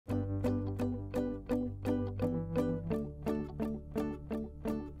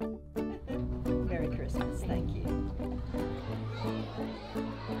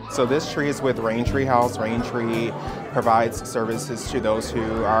So this tree is with Raintree House. Raintree provides services to those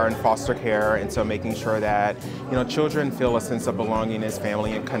who are in foster care, and so making sure that children feel a sense of belonging as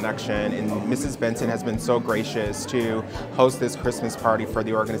family and connection. And Mrs. Benson has been so gracious to host this Christmas party for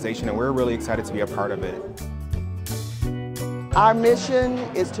the organization, and we're really excited to be a part of it. Our mission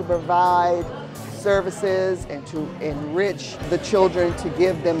is to provide services and to enrich the children, to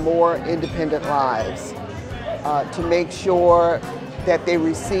give them more independent lives, to make sure that they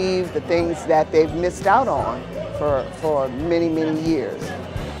receive the things that they've missed out on for many, many years.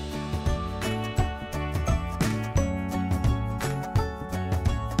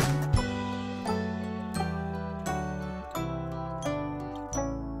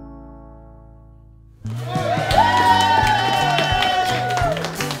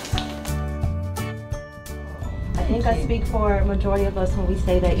 I think I speak for a majority of us when we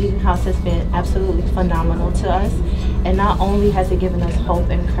say that Eden House has been absolutely phenomenal to us. And not only has it given us hope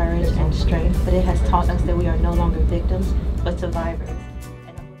and courage and strength, but it has taught us that we are no longer victims, but survivors.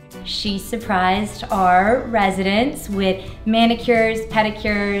 She surprised our residents with manicures,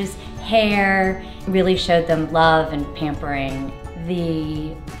 pedicures, hair, really showed them love and pampering.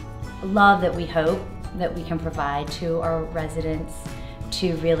 The love that we hope that we can provide to our residents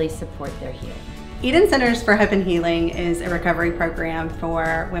to really support their healing. Eden Centers for Hope and Healing is a recovery program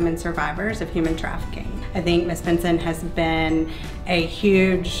for women survivors of human trafficking. I think Ms. Benson has been a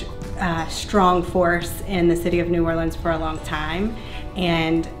huge, strong force in the city of New Orleans for a long time,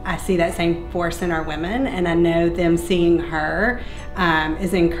 and I see that same force in our women, and I know them seeing her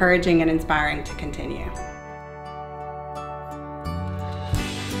is encouraging and inspiring to continue.